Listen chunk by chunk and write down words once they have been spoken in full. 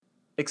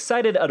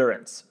Excited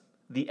Utterance,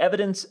 the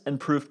Evidence and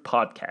Proof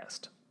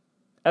Podcast.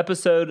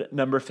 Episode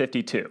number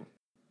 52,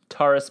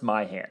 Taurus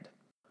My Hand.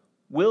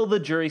 Will the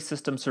jury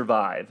system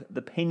survive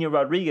the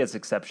Pena-Rodriguez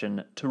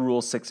exception to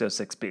Rule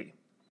 606B?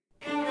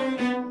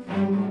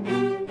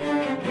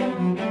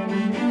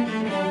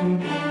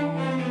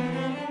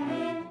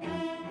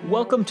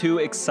 Welcome to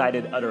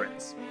Excited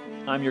Utterance.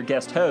 I'm your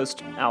guest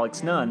host,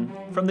 Alex Nunn,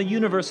 from the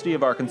University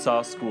of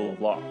Arkansas School of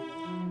Law.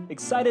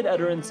 Excited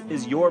Utterance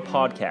is your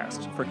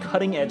podcast for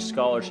cutting-edge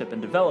scholarship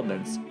and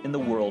developments in the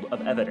world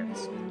of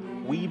evidence.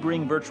 We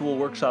bring virtual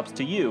workshops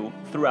to you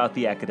throughout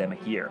the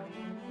academic year.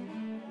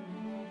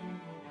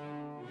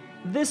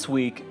 This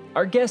week,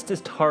 our guest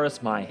is Taurus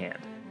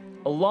Myhand,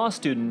 a law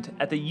student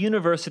at the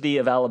University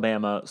of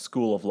Alabama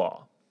School of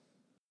Law.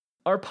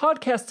 Our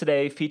podcast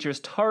today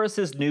features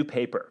Taurus's new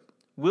paper,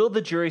 Will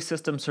the Jury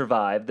System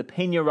Survive the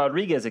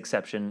Pena-Rodriguez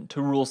Exception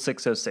to Rule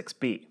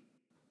 606B?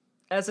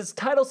 As its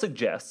title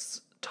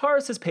suggests,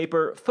 Taurus's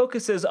paper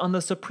focuses on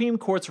the Supreme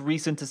Court's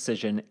recent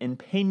decision in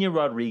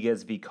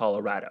Pena-Rodriguez v.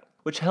 Colorado,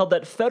 which held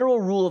that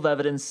Federal Rule of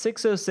Evidence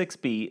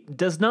 606B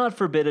does not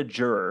forbid a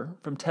juror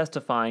from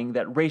testifying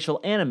that racial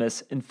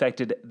animus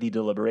infected the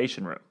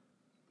deliberation room.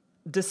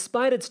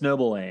 Despite its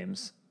noble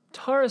aims,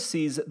 Taurus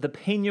sees the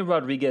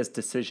Pena-Rodriguez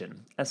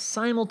decision as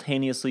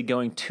simultaneously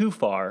going too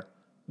far,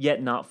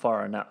 yet not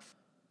far enough.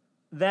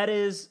 That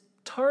is,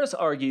 Taurus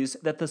argues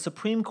that the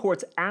Supreme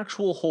Court's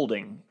actual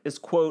holding is,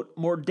 quote,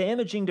 more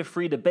damaging to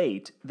free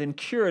debate than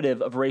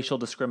curative of racial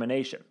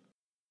discrimination.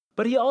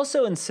 But he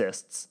also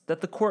insists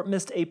that the court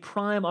missed a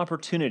prime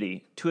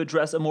opportunity to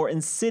address a more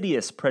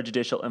insidious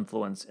prejudicial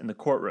influence in the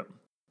courtroom: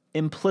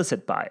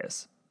 implicit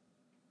bias.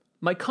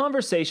 My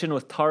conversation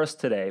with Taurus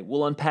today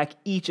will unpack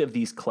each of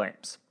these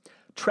claims.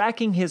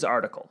 Tracking his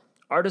article,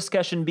 our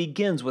discussion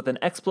begins with an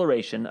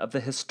exploration of the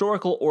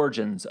historical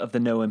origins of the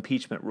no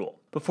impeachment rule,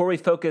 before we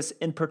focus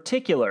in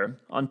particular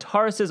on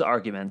Taurus's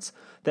arguments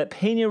that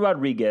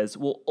Pena-Rodriguez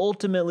will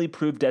ultimately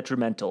prove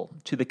detrimental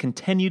to the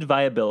continued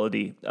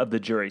viability of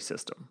the jury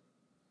system.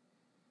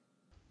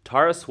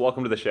 Taurus,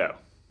 welcome to the show.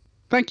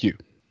 Thank you.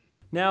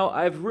 Now,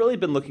 I've really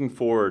been looking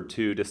forward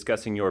to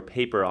discussing your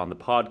paper on the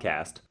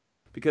podcast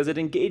because it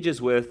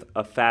engages with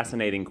a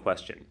fascinating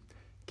question.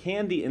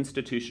 Can the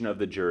institution of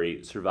the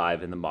jury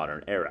survive in the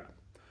modern era?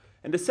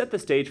 And to set the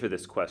stage for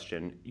this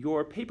question,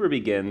 your paper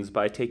begins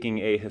by taking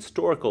a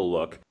historical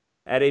look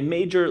at a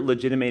major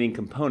legitimating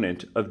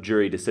component of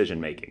jury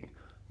decision-making,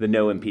 the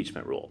no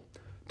impeachment rule.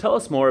 Tell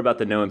us more about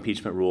the no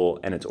impeachment rule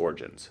and its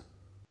origins.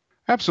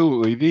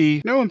 Absolutely.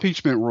 The no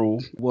impeachment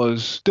rule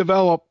was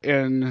developed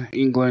in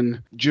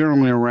England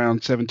generally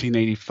around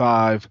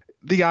 1785.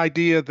 The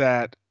idea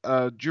that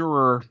a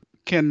juror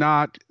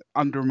cannot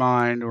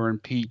undermine or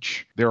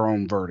impeach their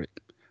own verdict.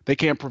 They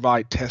can't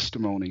provide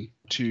testimony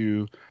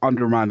to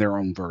undermine their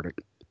own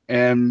verdict.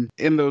 And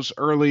in those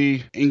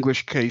early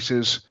English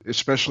cases,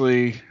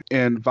 especially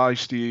in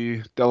Vice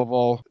de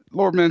Delaval,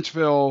 Lord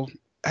Mansfield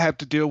had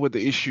to deal with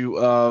the issue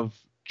of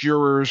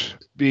jurors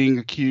being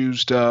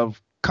accused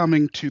of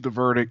coming to the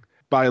verdict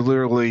by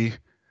literally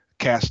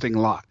casting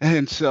lots.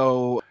 And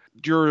so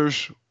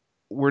jurors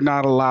were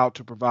not allowed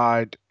to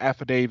provide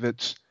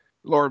affidavits.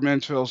 Lord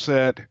Mansfield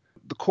said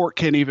the court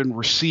can't even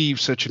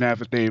receive such an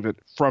affidavit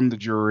from the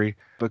jury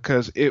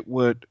because it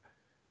would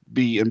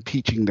be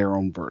impeaching their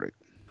own verdict.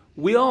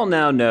 We all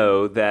now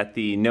know that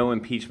the no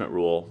impeachment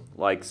rule,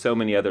 like so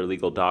many other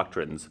legal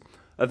doctrines,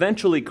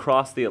 eventually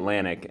crossed the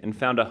Atlantic and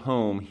found a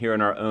home here in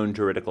our own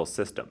juridical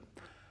system.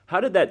 How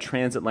did that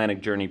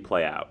transatlantic journey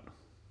play out?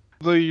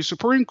 The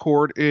Supreme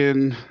Court,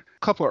 in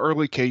a couple of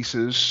early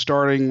cases,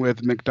 starting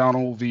with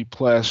McDonnell v.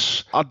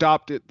 Pless,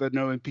 adopted the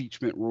no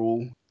impeachment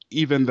rule,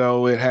 even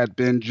though it had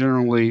been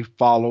generally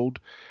followed.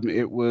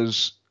 It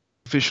was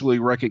officially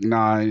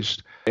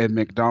recognized in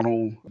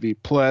McDonnell v.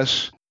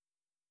 Pless.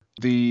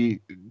 The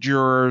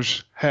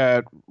jurors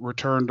had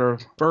returned a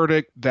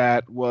verdict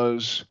that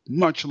was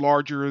much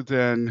larger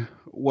than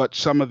what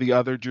some of the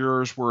other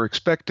jurors were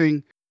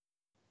expecting.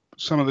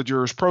 Some of the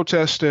jurors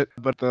protested,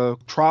 but the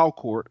trial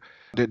court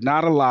did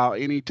not allow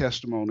any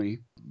testimony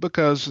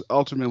because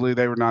ultimately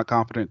they were not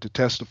competent to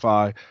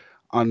testify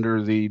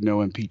under the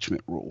no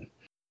impeachment rule.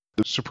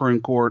 The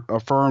Supreme Court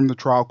affirmed the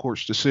trial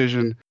court's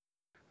decision.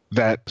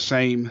 That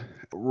same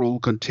rule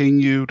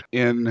continued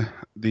in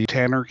the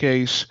Tanner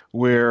case,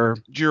 where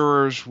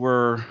jurors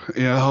were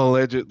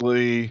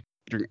allegedly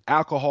drinking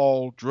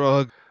alcohol,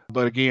 drugs.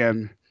 But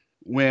again,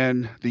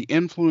 when the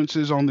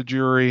influences on the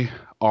jury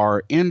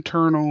are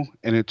internal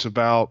and it's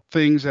about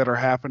things that are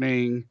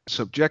happening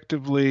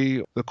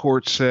subjectively, the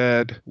court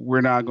said, we're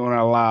not going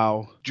to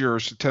allow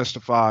jurors to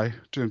testify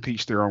to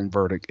impeach their own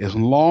verdict. As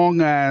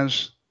long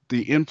as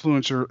the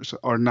influencers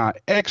are not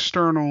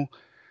external,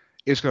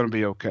 it's going to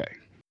be okay.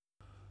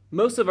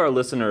 Most of our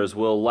listeners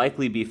will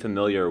likely be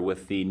familiar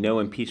with the no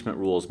impeachment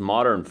rule's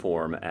modern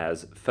form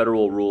as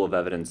Federal Rule of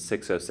Evidence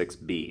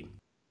 606B.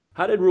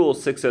 How did Rule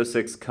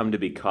 606 come to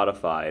be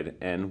codified,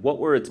 and what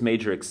were its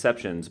major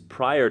exceptions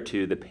prior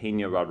to the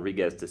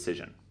Pena-Rodriguez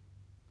decision?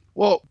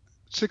 Well,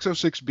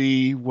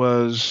 606B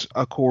was,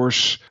 of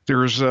course,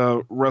 there's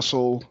a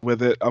wrestle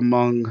with it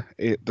among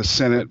the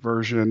Senate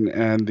version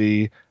and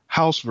the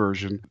House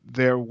version.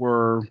 There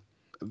were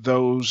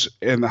those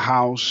in the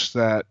House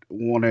that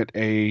wanted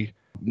a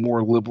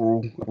more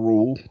liberal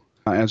rule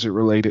as it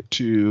related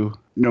to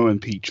no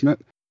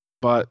impeachment.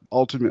 But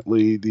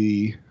ultimately,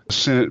 the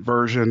Senate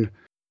version,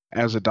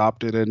 as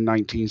adopted in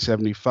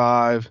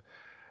 1975,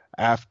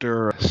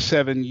 after a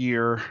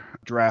 7-year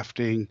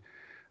drafting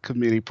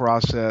committee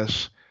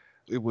process,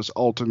 it was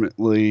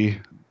ultimately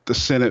the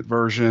Senate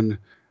version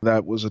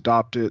that was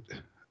adopted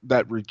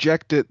that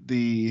rejected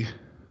the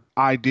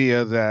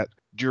idea that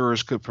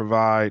jurors could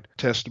provide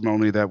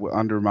testimony that would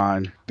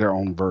undermine their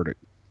own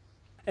verdict.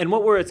 And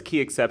what were its key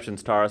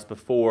exceptions, Taurus,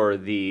 before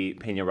the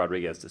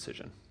Pena-Rodriguez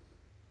decision?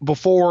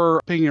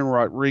 Before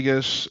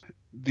Pena-Rodriguez,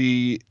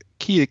 the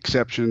key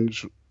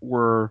exceptions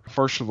were,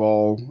 first of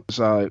all, as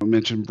I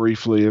mentioned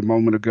briefly a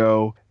moment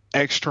ago,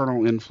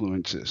 external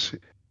influences.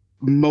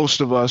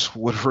 Most of us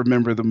would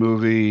remember the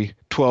movie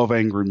 12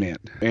 Angry Men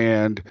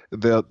and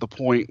the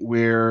point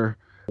where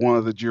one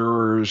of the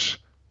jurors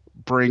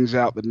brings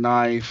out the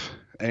knife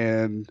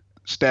and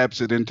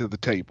stabs it into the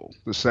table,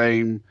 the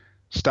same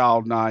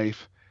style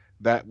knife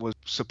that was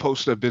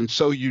supposed to have been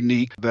so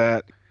unique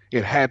that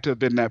it had to have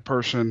been that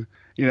person.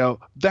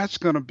 That's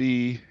going to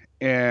be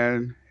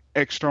an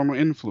external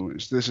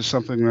influence. This is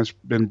something that's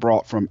been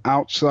brought from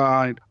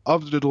outside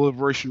of the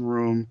deliberation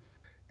room,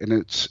 and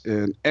it's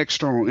an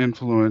external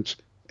influence.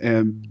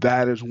 And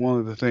that is one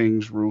of the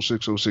things Rule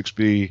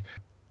 606B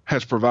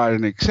has provided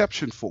an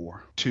exception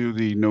for to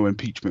the no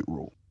impeachment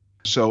rule.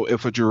 So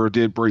if a juror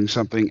did bring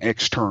something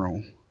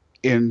external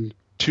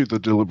into the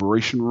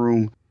deliberation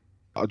room,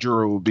 a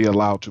juror will be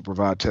allowed to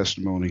provide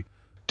testimony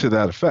to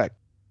that effect.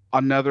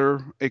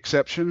 Another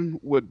exception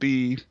would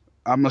be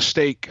a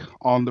mistake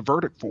on the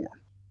verdict form.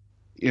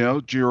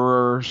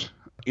 Jurors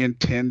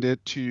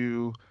intended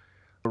to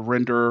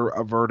render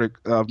a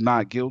verdict of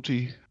not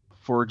guilty,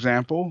 for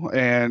example,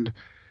 and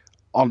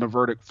on the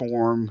verdict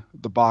form,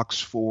 the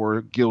box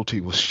for guilty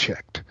was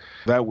checked.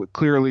 That would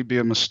clearly be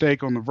a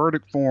mistake on the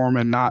verdict form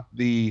and not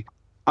the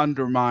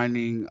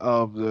undermining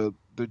of the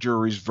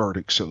jury's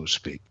verdict, so to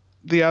speak.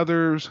 The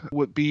others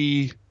would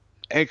be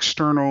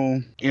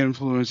external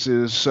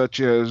influences such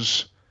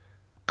as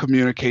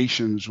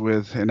communications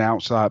with an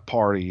outside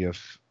party.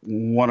 If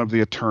one of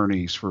the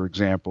attorneys, for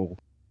example,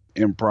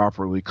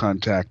 improperly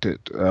contacted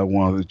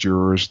one of the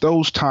jurors,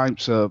 those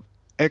types of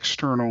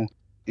external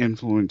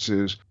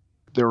influences,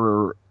 there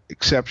are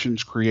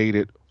exceptions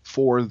created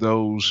for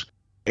those.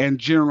 And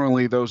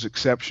generally, those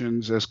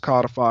exceptions, as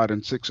codified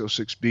in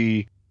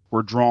 606B,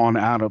 were drawn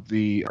out of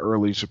the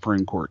early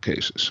Supreme Court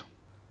cases.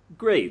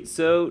 Great.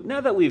 So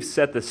now that we've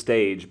set the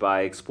stage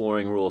by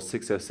exploring Rule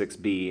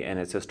 606B and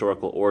its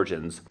historical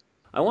origins,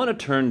 I want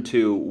to turn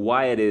to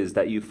why it is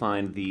that you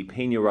find the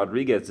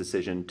Pena-Rodriguez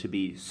decision to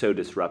be so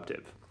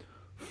disruptive.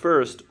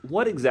 First,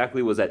 what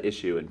exactly was at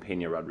issue in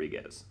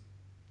Pena-Rodriguez?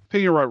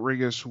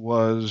 Pena-Rodriguez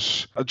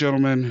was a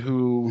gentleman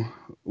who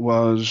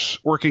was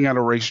working at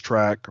a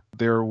racetrack.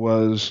 There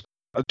was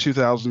a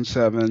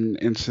 2007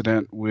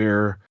 incident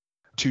where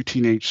 2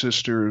 teenage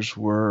sisters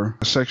were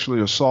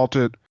sexually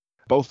assaulted.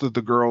 Both of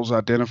the girls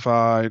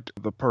identified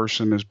the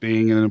person as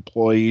being an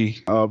employee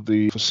of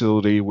the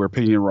facility where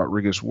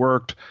Pena-Rodriguez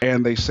worked,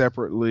 and they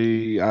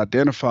separately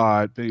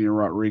identified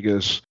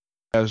Pena-Rodriguez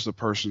as the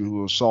person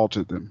who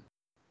assaulted them.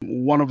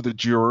 One of the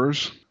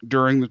jurors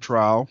during the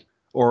trial,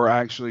 or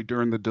actually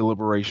during the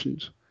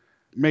deliberations,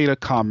 made a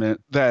comment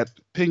that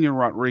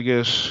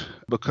Pena-Rodriguez,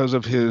 because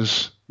of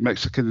his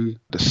Mexican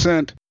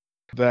descent,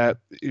 that,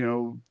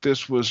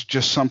 this was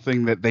just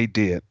something that they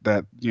did,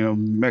 that,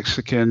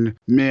 Mexican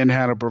men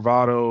had a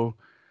bravado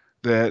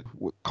that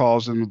would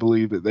cause them to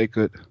believe that they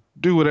could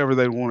do whatever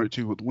they wanted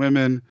to with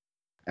women.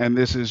 And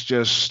this is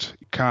just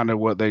kind of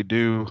what they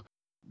do.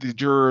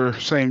 The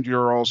same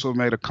juror also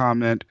made a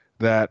comment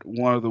that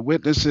one of the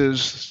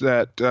witnesses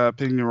that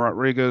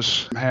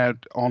Pena-Rodriguez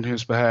had on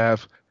his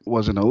behalf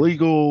was an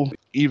illegal,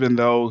 even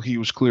though he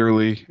was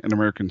clearly an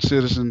American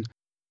citizen.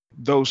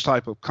 Those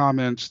type of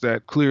comments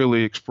that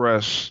clearly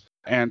express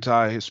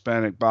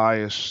anti-Hispanic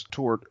bias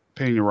toward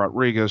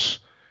Pena-Rodriguez,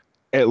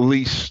 at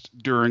least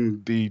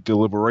during the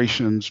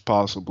deliberations,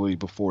 possibly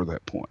before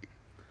that point.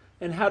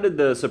 And how did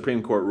the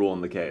Supreme Court rule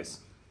in the case?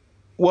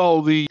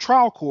 Well, the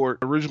trial court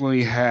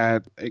originally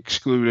had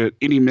excluded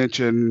any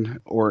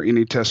mention or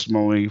any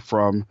testimony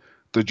from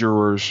the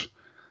jurors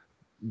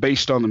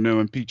based on the no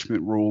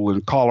impeachment rule.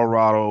 In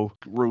Colorado,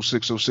 Rule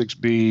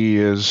 606B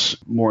is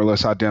more or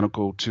less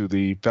identical to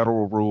the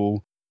federal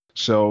rule,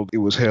 so it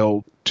was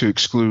held to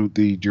exclude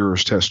the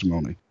jurors'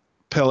 testimony.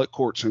 Appellate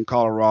courts in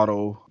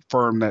Colorado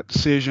affirmed that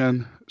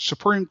decision.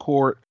 Supreme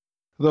Court,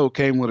 though,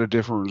 came with a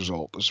different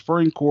result. The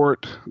Supreme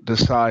Court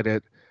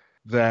decided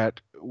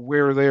that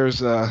where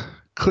there's a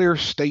clear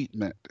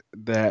statement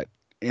that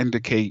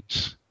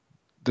indicates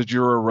the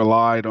juror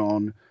relied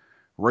on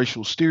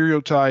racial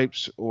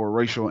stereotypes or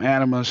racial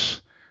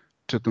animus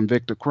to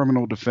convict a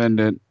criminal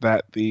defendant,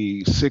 that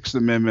the Sixth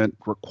Amendment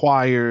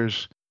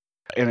requires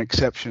an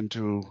exception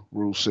to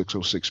Rule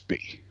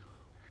 606B.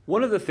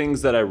 One of the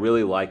things that I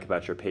really like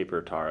about your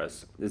paper,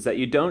 Taurus, is that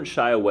you don't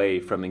shy away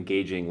from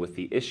engaging with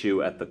the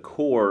issue at the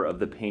core of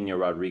the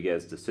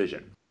Pena-Rodriguez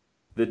decision.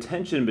 The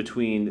tension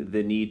between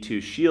the need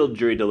to shield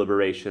jury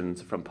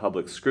deliberations from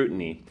public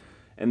scrutiny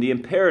and the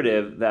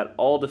imperative that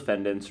all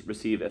defendants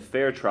receive a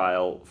fair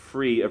trial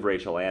free of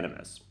racial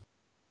animus.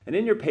 And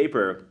in your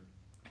paper,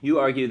 you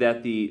argue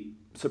that the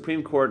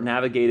Supreme Court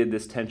navigated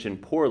this tension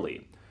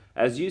poorly,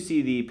 as you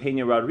see the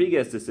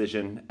Pena-Rodriguez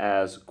decision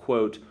as,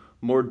 quote,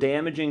 more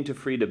damaging to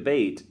free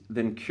debate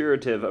than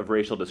curative of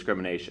racial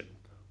discrimination.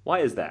 Why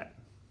is that?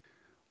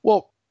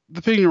 Well,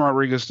 the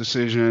Pena-Rodriguez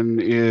decision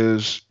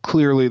is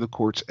clearly the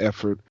court's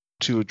effort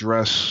to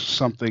address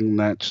something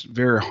that's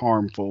very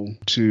harmful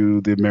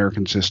to the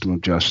American system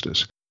of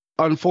justice.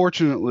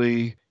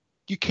 Unfortunately,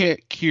 you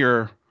can't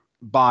cure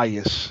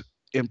bias,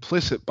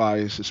 implicit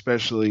bias,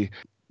 especially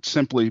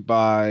simply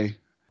by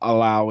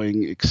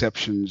allowing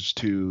exceptions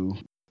to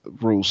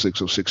Rule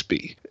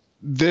 606B.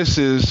 This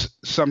is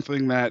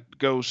something that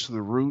goes to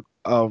the root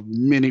of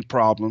many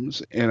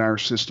problems in our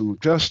system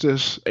of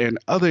justice and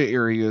other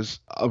areas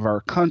of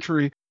our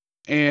country.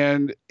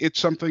 And it's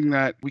something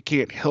that we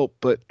can't help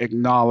but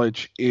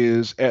acknowledge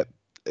is at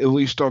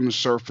least on the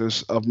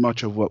surface of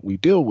much of what we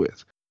deal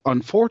with.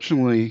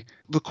 Unfortunately,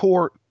 the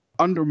court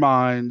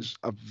undermines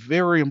a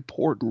very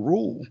important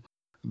rule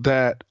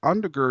that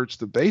undergirds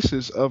the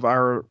basis of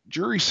our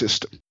jury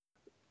system.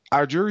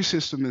 Our jury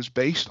system is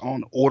based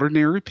on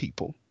ordinary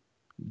people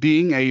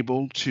being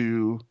able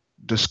to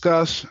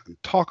discuss and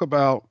talk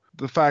about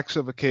the facts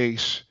of a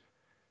case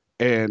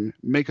and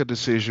make a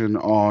decision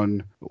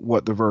on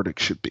what the verdict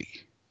should be.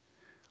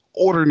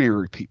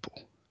 Ordinary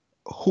people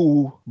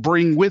who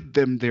bring with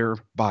them their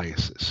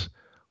biases,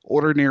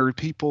 ordinary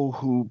people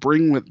who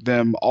bring with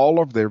them all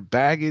of their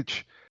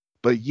baggage,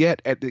 but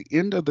yet at the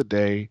end of the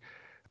day,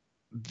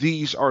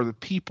 these are the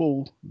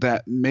people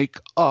that make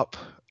up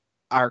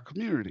our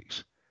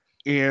communities.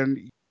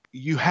 And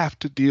you have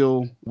to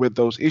deal with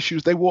those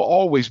issues. They will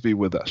always be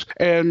with us.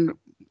 And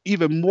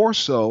even more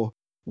so,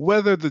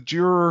 whether the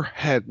juror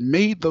had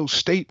made those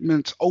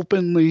statements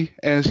openly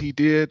as he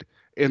did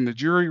in the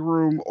jury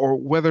room or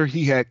whether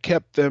he had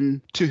kept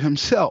them to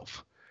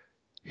himself,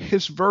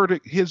 his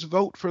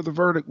vote for the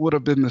verdict would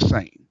have been the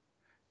same.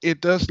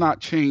 It does not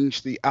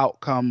change the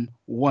outcome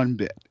one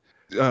bit,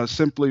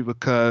 simply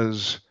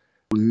because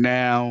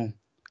now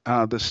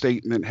the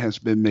statement has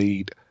been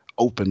made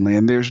openly.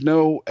 And there's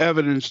no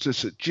evidence to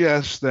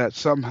suggest that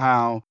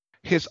somehow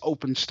his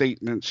open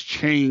statements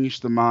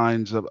changed the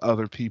minds of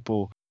other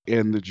people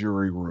in the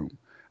jury room.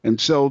 And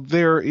so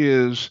there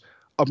is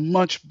a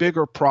much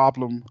bigger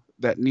problem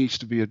that needs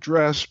to be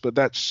addressed, but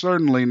that's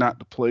certainly not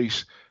the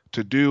place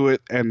to do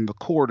it. And the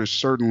court is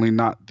certainly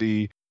not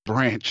the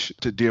branch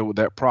to deal with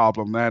that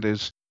problem. That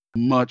is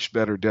much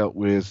better dealt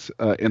with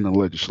in the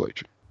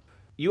legislature.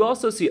 You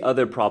also see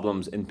other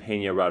problems in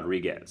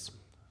Pena-Rodriguez.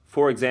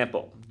 For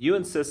example, you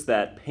insist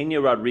that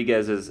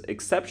Pena-Rodriguez's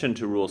exception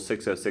to Rule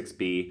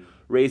 606B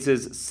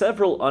raises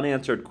several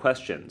unanswered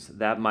questions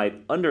that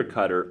might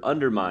undercut or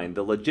undermine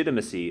the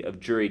legitimacy of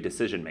jury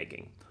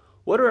decision-making.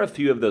 What are a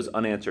few of those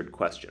unanswered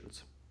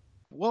questions?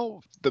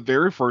 Well, the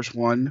very first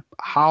one,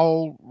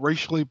 how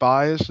racially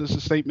biased does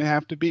the statement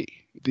have to be?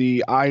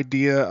 The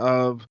idea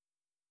of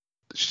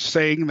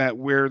saying that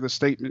where the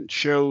statement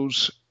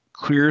shows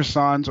clear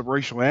signs of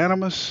racial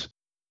animus,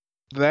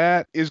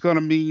 that is going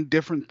to mean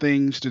different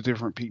things to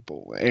different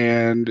people.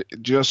 And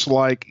just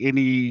like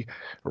any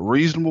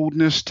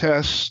reasonableness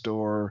test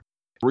or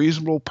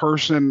reasonable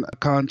person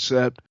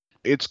concept,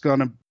 it's going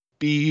to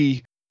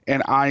be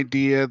an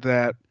idea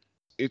that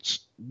it's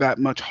that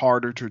much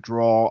harder to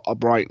draw a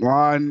bright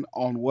line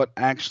on what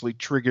actually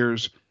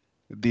triggers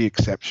the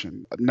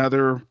exception.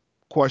 Another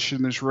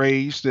question that's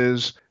raised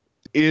is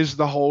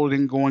the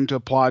holding going to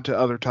apply to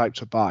other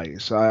types of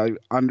bias? I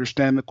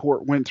understand the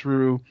court went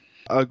through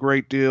a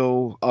great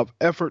deal of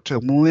effort to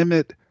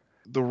limit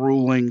the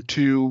ruling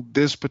to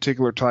this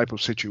particular type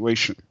of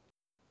situation.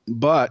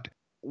 But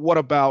what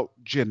about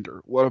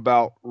gender? What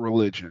about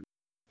religion?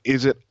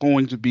 Is it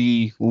going to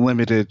be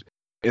limited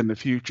in the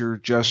future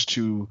just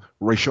to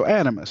racial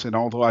animus? And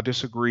although I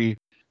disagree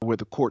with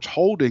the court's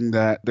holding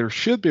that there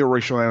should be a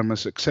racial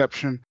animus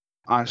exception,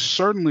 I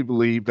certainly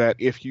believe that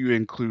if you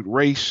include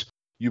race,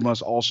 you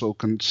must also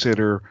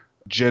consider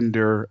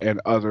gender and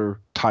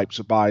other types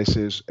of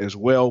biases as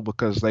well,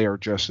 because they are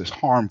just as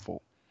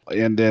harmful.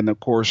 And then, of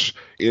course,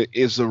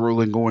 is the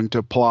ruling going to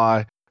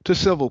apply to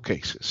civil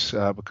cases?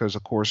 Because,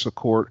 of course, the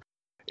court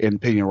in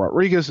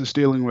Pena-Rodriguez is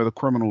dealing with a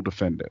criminal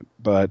defendant.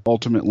 But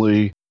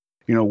ultimately,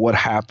 what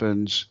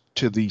happens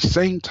to the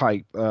same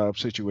type of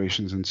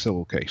situations in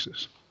civil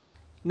cases?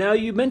 Now,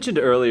 you mentioned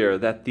earlier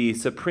that the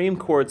Supreme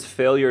Court's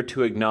failure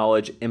to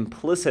acknowledge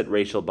implicit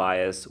racial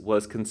bias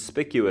was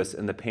conspicuous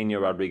in the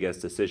Pena-Rodriguez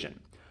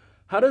decision.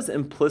 How does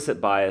implicit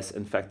bias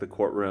infect the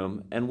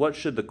courtroom, and what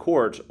should the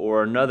court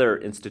or another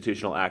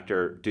institutional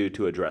actor do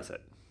to address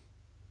it?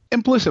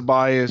 Implicit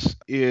bias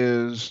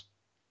is,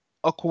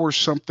 of course,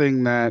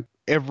 something that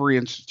every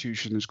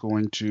institution is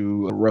going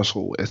to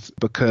wrestle with,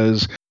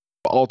 because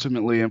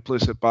ultimately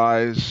implicit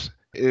bias,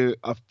 it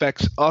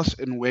affects us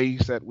in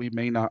ways that we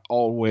may not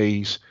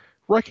always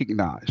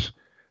recognize.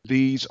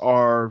 These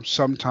are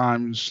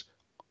sometimes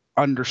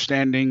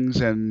understandings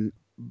and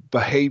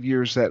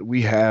behaviors that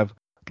we have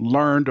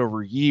learned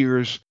over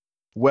years,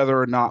 whether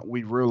or not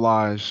we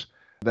realize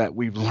that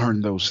we've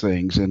learned those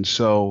things. And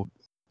so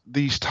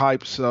these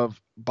types of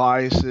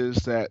biases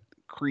that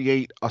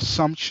create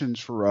assumptions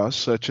for us,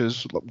 such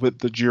as with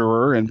the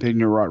juror and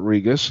Pena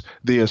Rodriguez,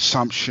 the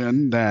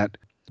assumption that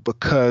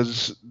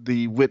because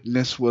the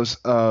witness was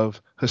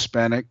of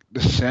Hispanic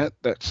descent,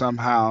 that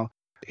somehow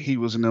he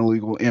was an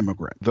illegal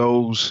immigrant.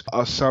 Those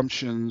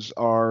assumptions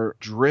are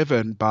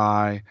driven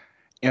by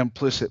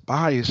implicit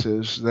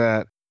biases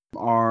that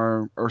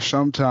are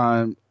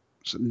sometimes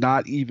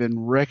not even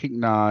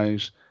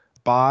recognized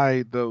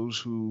by those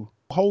who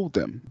hold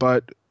them.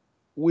 But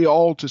we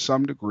all, to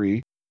some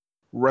degree,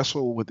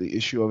 wrestle with the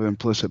issue of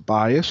implicit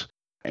bias,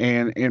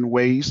 and in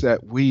ways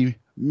that we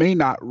may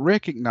not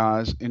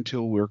recognize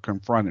until we're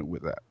confronted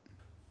with that.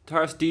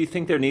 Taras, do you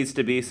think there needs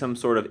to be some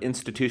sort of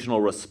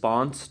institutional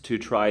response to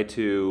try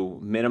to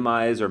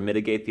minimize or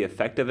mitigate the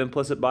effect of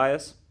implicit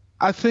bias?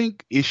 I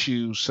think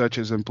issues such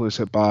as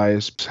implicit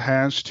bias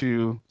has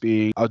to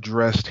be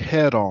addressed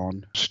head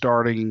on,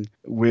 starting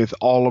with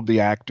all of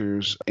the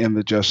actors in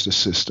the justice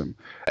system.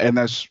 And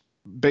that's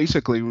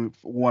basically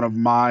one of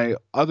my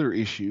other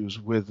issues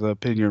with the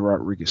Pena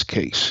Rodriguez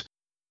case.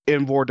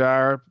 In voir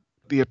dire,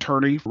 the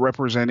attorney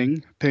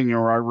representing Pena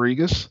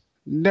Rodriguez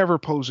never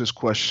poses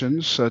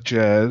questions such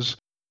as,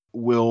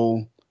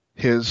 will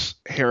his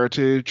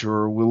heritage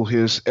or will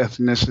his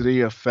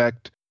ethnicity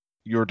affect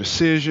your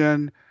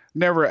decision?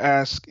 Never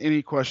ask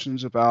any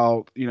questions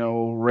about,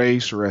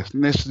 race or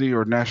ethnicity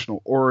or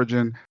national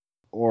origin,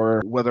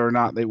 or whether or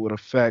not they would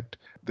affect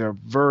their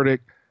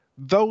verdict.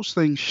 Those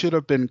things should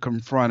have been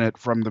confronted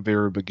from the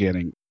very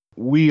beginning.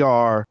 We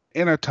are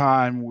in a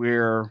time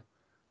where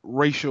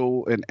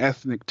racial and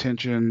ethnic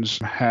tensions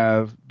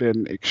have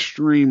been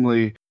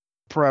extremely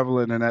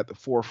prevalent and at the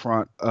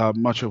forefront of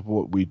much of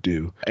what we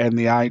do. And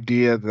the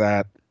idea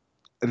that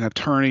an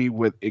attorney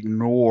would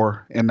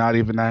ignore and not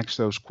even ask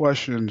those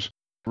questions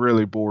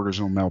really borders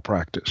on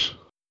malpractice.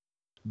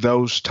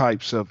 Those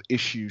types of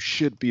issues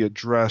should be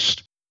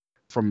addressed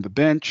from the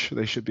bench.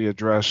 They should be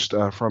addressed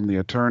from the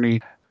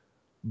attorney.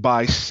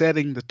 By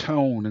setting the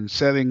tone and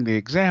setting the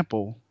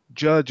example,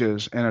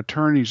 judges and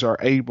attorneys are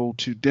able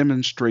to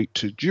demonstrate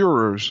to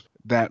jurors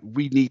that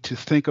we need to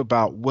think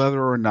about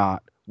whether or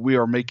not we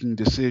are making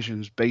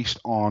decisions based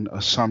on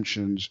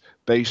assumptions,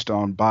 based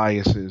on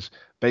biases,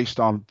 based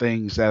on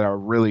things that are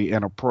really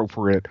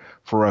inappropriate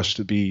for us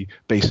to be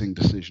basing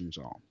decisions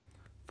on.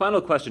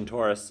 Final question,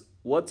 Taras.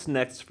 What's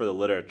next for the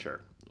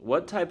literature?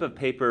 What type of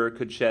paper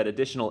could shed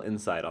additional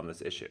insight on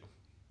this issue?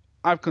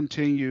 I've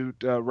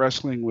continued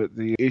wrestling with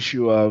the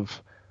issue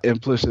of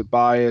implicit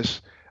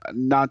bias,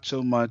 not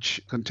so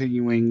much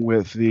continuing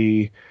with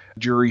the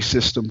jury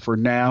system for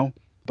now,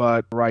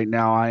 but right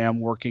now I am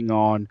working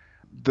on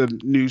the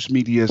news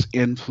media's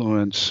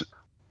influence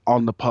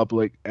on the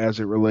public as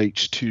it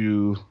relates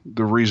to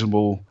the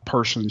reasonable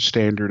person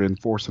standard in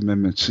Fourth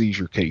Amendment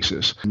seizure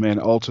cases. And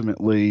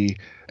ultimately,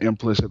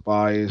 implicit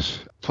bias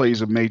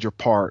plays a major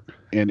part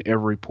in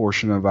every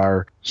portion of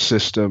our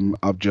system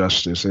of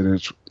justice. And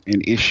it's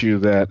an issue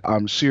that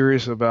I'm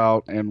serious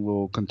about and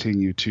will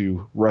continue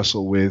to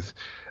wrestle with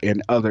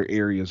in other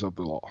areas of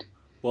the law.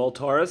 Well,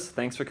 Taras,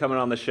 thanks for coming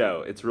on the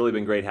show. It's really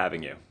been great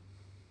having you.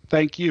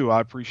 Thank you. I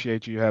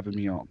appreciate you having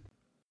me on.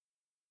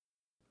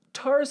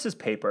 Taras's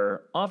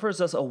paper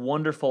offers us a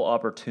wonderful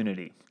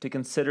opportunity to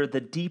consider the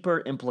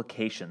deeper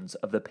implications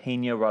of the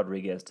Pena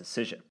Rodriguez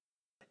decision.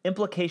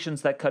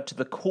 Implications that cut to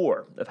the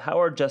core of how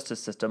our justice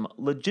system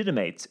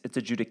legitimates its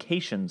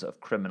adjudications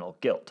of criminal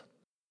guilt.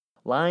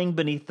 Lying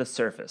beneath the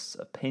surface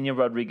of Pena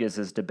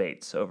Rodriguez's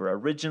debates over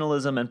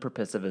originalism and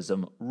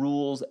permissivism,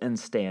 rules and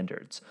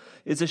standards,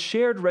 is a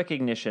shared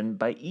recognition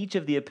by each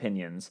of the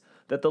opinions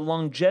that the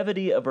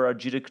longevity of our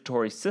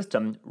adjudicatory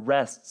system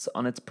rests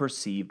on its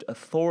perceived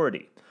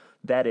authority.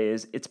 That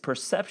is, its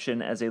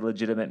perception as a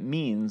legitimate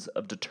means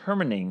of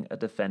determining a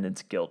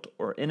defendant's guilt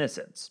or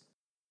innocence.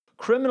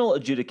 Criminal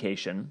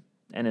adjudication,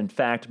 and in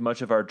fact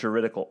much of our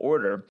juridical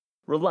order,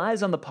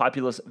 relies on the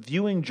populace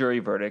viewing jury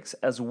verdicts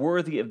as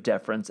worthy of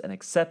deference and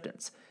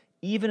acceptance,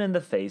 even in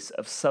the face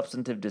of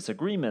substantive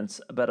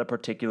disagreements about a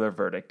particular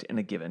verdict in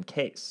a given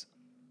case.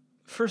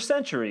 For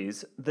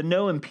centuries, the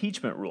no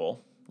impeachment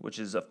rule, which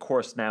is of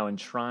course now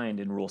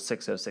enshrined in Rule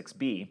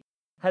 606b,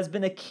 has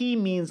been a key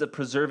means of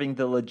preserving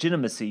the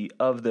legitimacy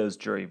of those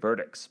jury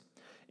verdicts.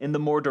 In the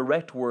more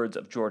direct words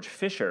of George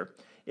Fisher,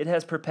 it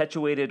has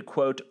perpetuated,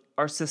 quote,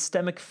 our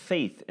systemic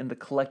faith in the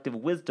collective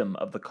wisdom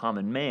of the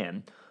common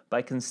man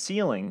by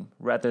concealing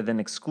rather than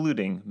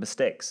excluding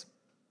mistakes.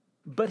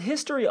 But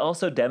history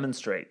also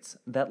demonstrates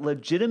that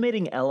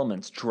legitimating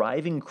elements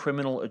driving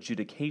criminal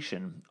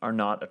adjudication are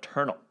not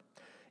eternal.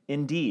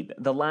 Indeed,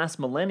 the last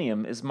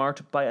millennium is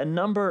marked by a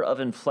number of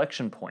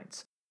inflection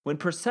points when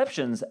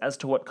perceptions as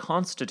to what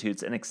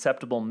constitutes an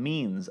acceptable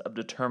means of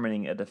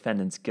determining a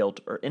defendant's guilt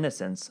or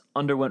innocence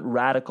underwent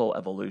radical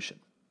evolution.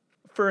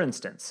 For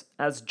instance,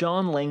 as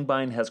John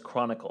Langbein has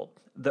chronicled,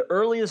 the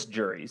earliest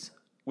juries,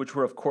 which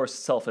were of course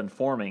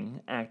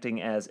self-informing,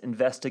 acting as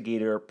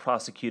investigator,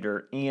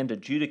 prosecutor, and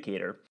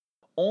adjudicator,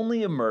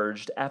 only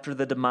emerged after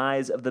the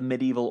demise of the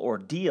medieval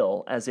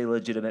ordeal as a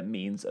legitimate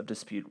means of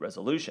dispute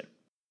resolution.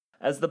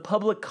 As the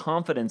public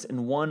confidence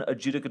in one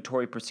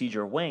adjudicatory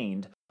procedure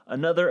waned,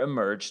 another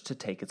emerged to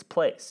take its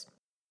place.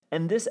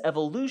 And this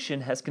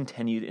evolution has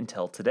continued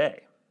until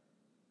today.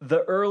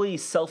 The early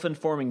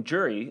self-informing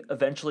jury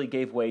eventually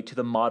gave way to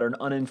the modern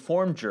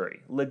uninformed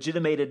jury,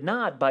 legitimated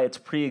not by its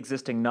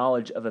pre-existing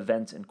knowledge of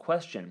events in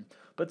question,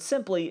 but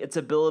simply its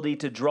ability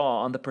to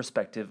draw on the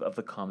perspective of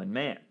the common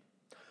man.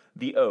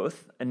 The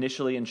oath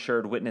initially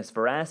ensured witness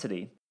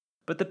veracity,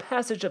 but the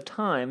passage of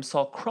time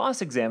saw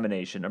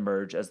cross-examination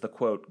emerge as the,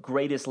 quote,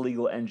 greatest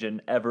legal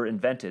engine ever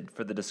invented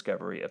for the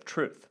discovery of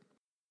truth.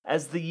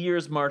 As the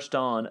years marched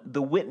on,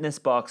 the witness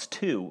box,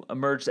 too,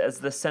 emerged as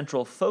the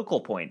central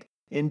focal point,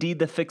 indeed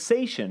the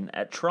fixation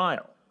at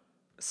trial.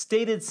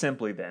 Stated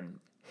simply then,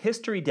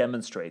 history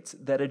demonstrates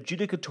that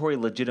adjudicatory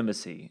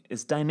legitimacy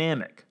is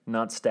dynamic,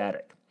 not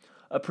static.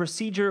 A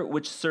procedure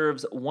which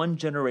serves one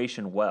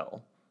generation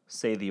well,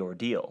 say the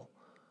ordeal,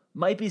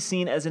 might be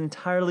seen as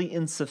entirely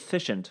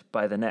insufficient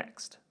by the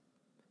next.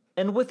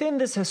 And within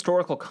this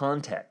historical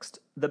context,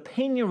 the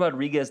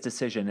Peña-Rodriguez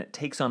decision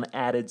takes on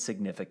added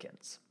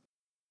significance.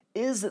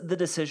 Is the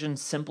decision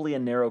simply a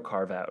narrow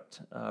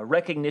carve-out,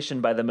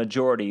 recognition by the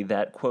majority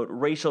that, quote,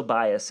 racial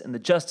bias in the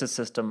justice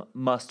system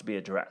must be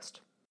addressed?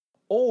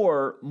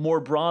 Or, more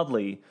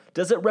broadly,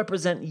 does it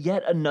represent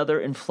yet another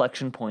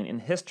inflection point in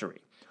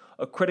history,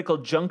 a critical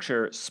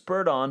juncture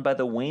spurred on by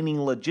the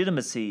waning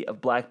legitimacy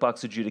of black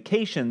box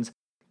adjudications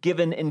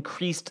given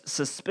increased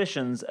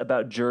suspicions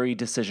about jury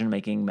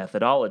decision-making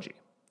methodology?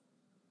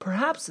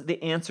 Perhaps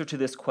the answer to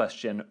this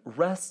question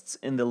rests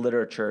in the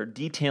literature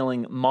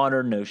detailing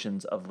modern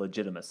notions of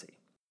legitimacy.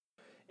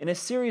 In a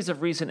series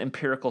of recent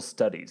empirical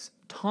studies,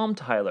 Tom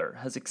Tyler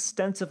has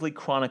extensively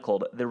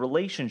chronicled the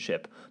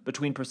relationship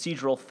between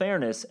procedural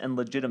fairness and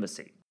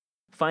legitimacy,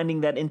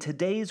 finding that in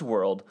today's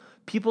world,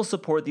 people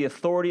support the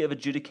authority of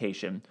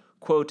adjudication,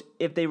 quote,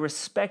 if they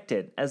respect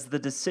it as the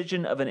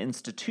decision of an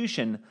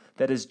institution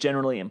that is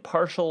generally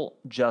impartial,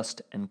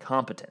 just, and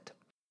competent.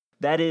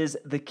 That is,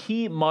 the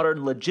key modern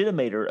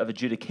legitimator of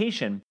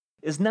adjudication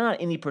is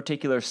not any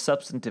particular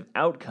substantive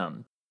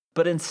outcome,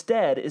 but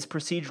instead is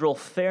procedural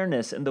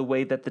fairness in the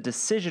way that the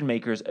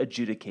decision-makers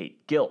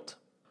adjudicate guilt.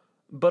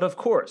 But of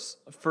course,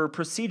 for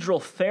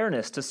procedural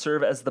fairness to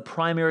serve as the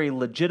primary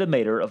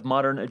legitimator of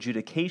modern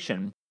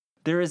adjudication,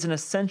 there is an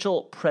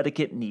essential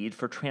predicate need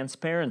for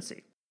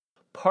transparency.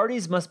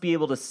 Parties must be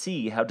able to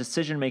see how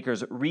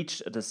decision-makers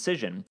reached a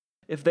decision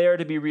if they are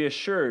to be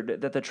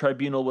reassured that the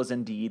tribunal was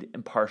indeed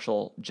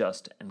impartial,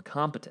 just, and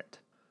competent.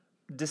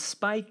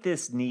 Despite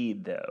this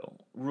need, though,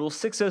 Rule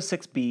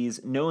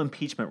 606B's no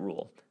impeachment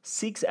rule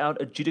seeks out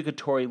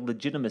adjudicatory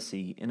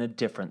legitimacy in a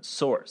different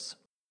source.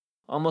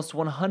 Almost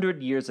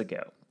 100 years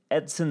ago,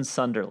 Edson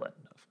Sunderland,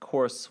 of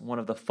course one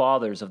of the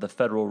fathers of the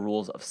federal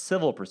rules of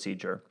civil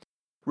procedure,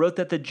 wrote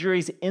that the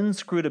jury's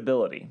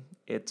inscrutability,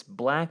 its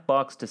black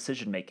box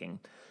decision-making,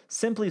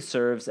 simply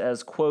serves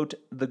as, quote,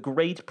 the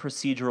great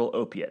procedural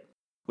opiate,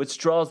 which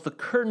draws the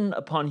curtain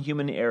upon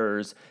human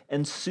errors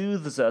and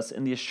soothes us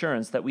in the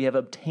assurance that we have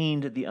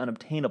obtained the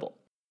unobtainable.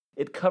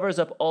 It covers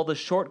up all the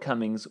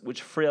shortcomings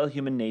which frail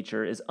human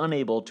nature is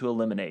unable to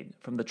eliminate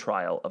from the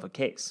trial of a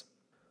case.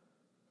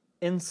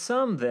 In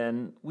sum,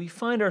 then, we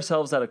find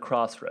ourselves at a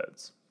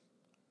crossroads.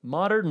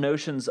 Modern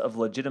notions of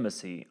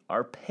legitimacy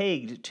are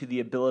pegged to the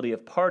ability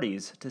of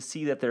parties to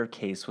see that their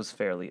case was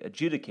fairly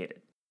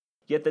adjudicated.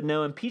 Yet the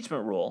no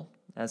impeachment rule,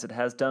 as it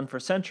has done for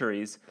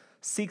centuries,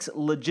 seeks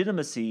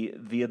legitimacy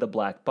via the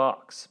black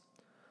box.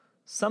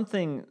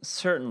 Something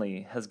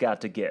certainly has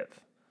got to give,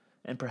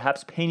 and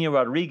perhaps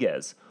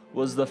Peña-Rodriguez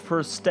was the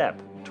first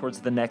step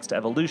towards the next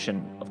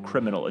evolution of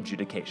criminal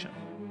adjudication.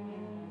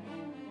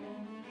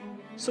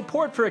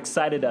 Support for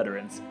Excited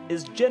Utterance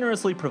is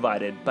generously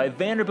provided by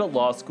Vanderbilt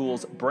Law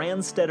School's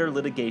Branstetter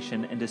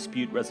Litigation and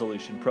Dispute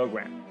Resolution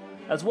Program,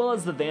 as well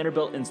as the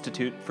Vanderbilt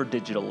Institute for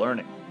Digital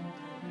Learning.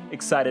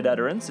 Excited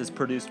Utterance is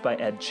produced by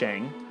Ed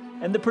Chang,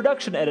 and the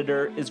production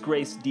editor is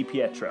Grace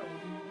DiPietro.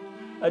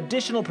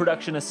 Additional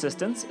production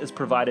assistance is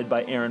provided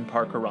by Aaron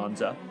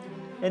Parker-Ronza,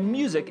 and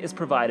music is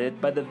provided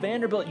by the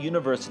Vanderbilt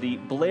University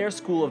Blair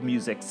School of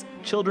Music's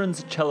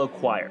Children's Cello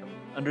Choir,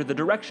 under the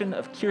direction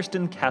of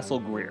Kirsten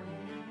Castle-Greer.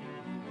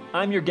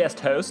 I'm your guest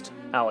host,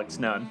 Alex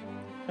Nunn,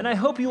 and I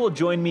hope you will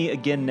join me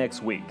again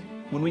next week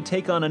when we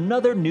take on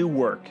another new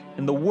work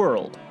in the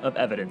world of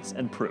evidence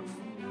and proof.